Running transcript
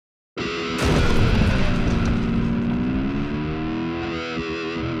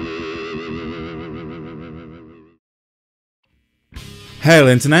Hail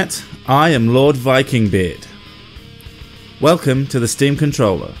Internet, I am Lord VikingBeard. Welcome to the Steam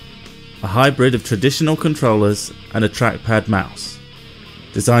Controller, a hybrid of traditional controllers and a trackpad mouse,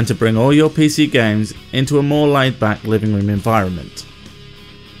 designed to bring all your PC games into a more laid-back living room environment.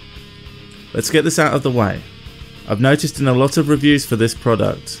 Let's get this out of the way. I've noticed in a lot of reviews for this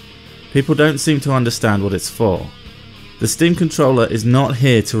product, people don't seem to understand what it's for. The Steam Controller is not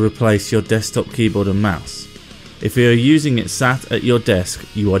here to replace your desktop keyboard and mouse. If you are using it sat at your desk,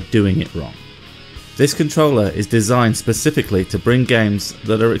 you are doing it wrong. This controller is designed specifically to bring games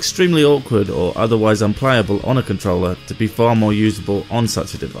that are extremely awkward or otherwise unplayable on a controller to be far more usable on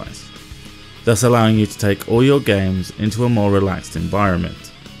such a device, thus allowing you to take all your games into a more relaxed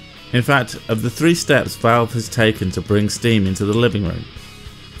environment. In fact, of the 3 steps Valve has taken to bring Steam into the living room,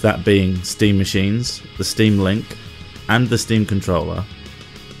 that being Steam machines, the Steam Link, and the Steam Controller,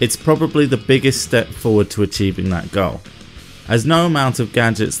 it's probably the biggest step forward to achieving that goal, as no amount of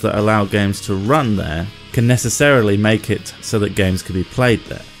gadgets that allow games to run there can necessarily make it so that games can be played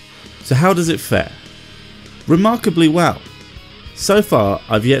there. So how does it fare? Remarkably well. So far,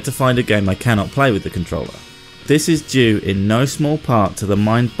 I've yet to find a game I cannot play with the controller. This is due in no small part to the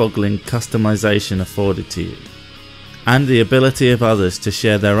mind-boggling customization afforded to you, and the ability of others to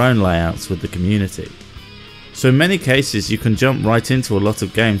share their own layouts with the community. So in many cases you can jump right into a lot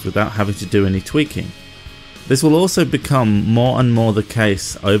of games without having to do any tweaking. This will also become more and more the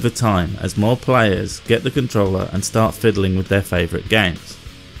case over time as more players get the controller and start fiddling with their favourite games.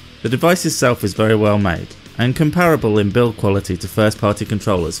 The device itself is very well made and comparable in build quality to first-party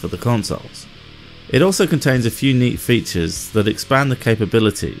controllers for the consoles. It also contains a few neat features that expand the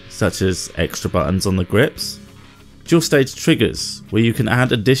capability, such as extra buttons on the grips, dual stage triggers where you can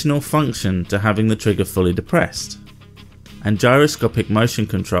add additional function to having the trigger fully depressed, and gyroscopic motion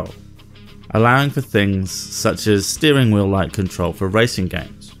control, allowing for things such as steering wheel like control for racing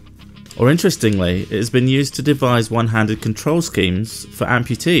games. Or interestingly, it has been used to devise one-handed control schemes for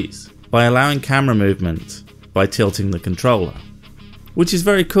amputees by allowing camera movement by tilting the controller, which is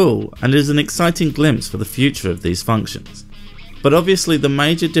very cool and is an exciting glimpse for the future of these functions. But obviously the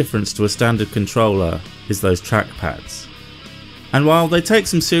major difference to a standard controller is those trackpads. And while they take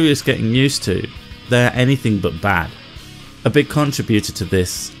some serious getting used to, they're anything but bad. A big contributor to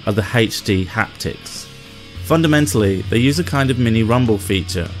this are the HD haptics. Fundamentally, they use a kind of mini rumble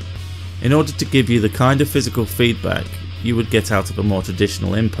feature in order to give you the kind of physical feedback you would get out of a more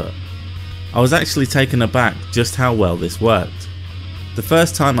traditional input. I was actually taken aback just how well this worked. The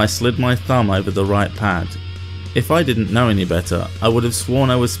first time I slid my thumb over the right pad, if I didn't know any better, I would have sworn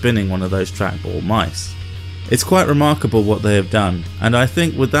I was spinning one of those trackball mice. It's quite remarkable what they have done, and I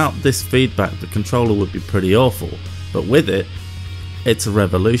think without this feedback the controller would be pretty awful, but with it, it's a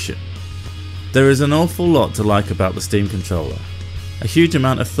revolution. There is an awful lot to like about the Steam Controller. A huge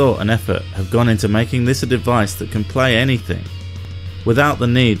amount of thought and effort have gone into making this a device that can play anything, without the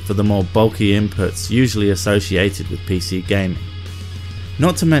need for the more bulky inputs usually associated with PC gaming.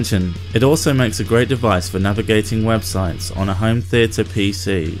 Not to mention, it also makes a great device for navigating websites on a home theatre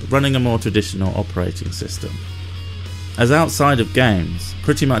PC running a more traditional operating system. As outside of games,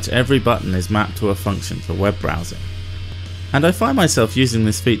 pretty much every button is mapped to a function for web browsing. And I find myself using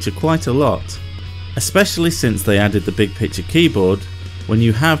this feature quite a lot, especially since they added the big picture keyboard when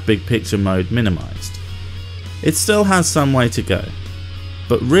you have big picture mode minimized. It still has some way to go,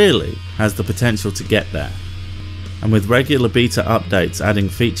 but really has the potential to get there. And with regular beta updates adding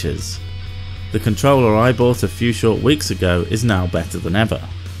features, the controller I bought a few short weeks ago is now better than ever.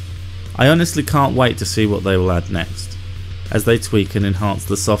 I honestly can't wait to see what they will add next, as they tweak and enhance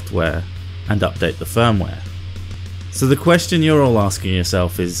the software and update the firmware. So the question you're all asking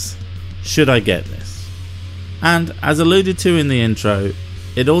yourself is, should I get this? And as alluded to in the intro,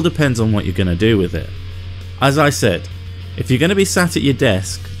 it all depends on what you're going to do with it. As I said, if you're going to be sat at your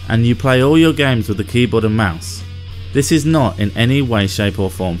desk and you play all your games with a keyboard and mouse, this is not in any way, shape or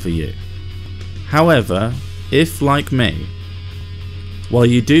form for you. However, if like me, while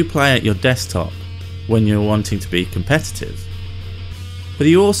you do play at your desktop when you're wanting to be competitive, but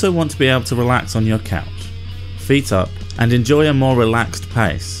you also want to be able to relax on your couch, feet up, and enjoy a more relaxed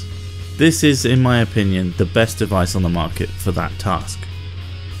pace, this is, in my opinion, the best device on the market for that task.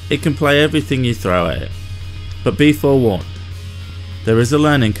 It can play everything you throw at it, but be forewarned, there is a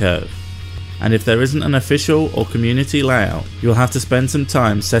learning curve. And if there isn't an official or community layout, you'll have to spend some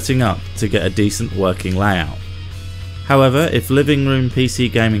time setting up to get a decent working layout. However, if living room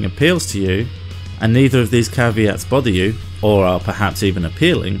PC gaming appeals to you, and neither of these caveats bother you, or are perhaps even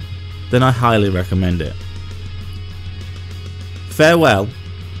appealing, then I highly recommend it. Farewell,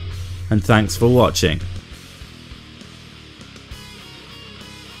 and thanks for watching.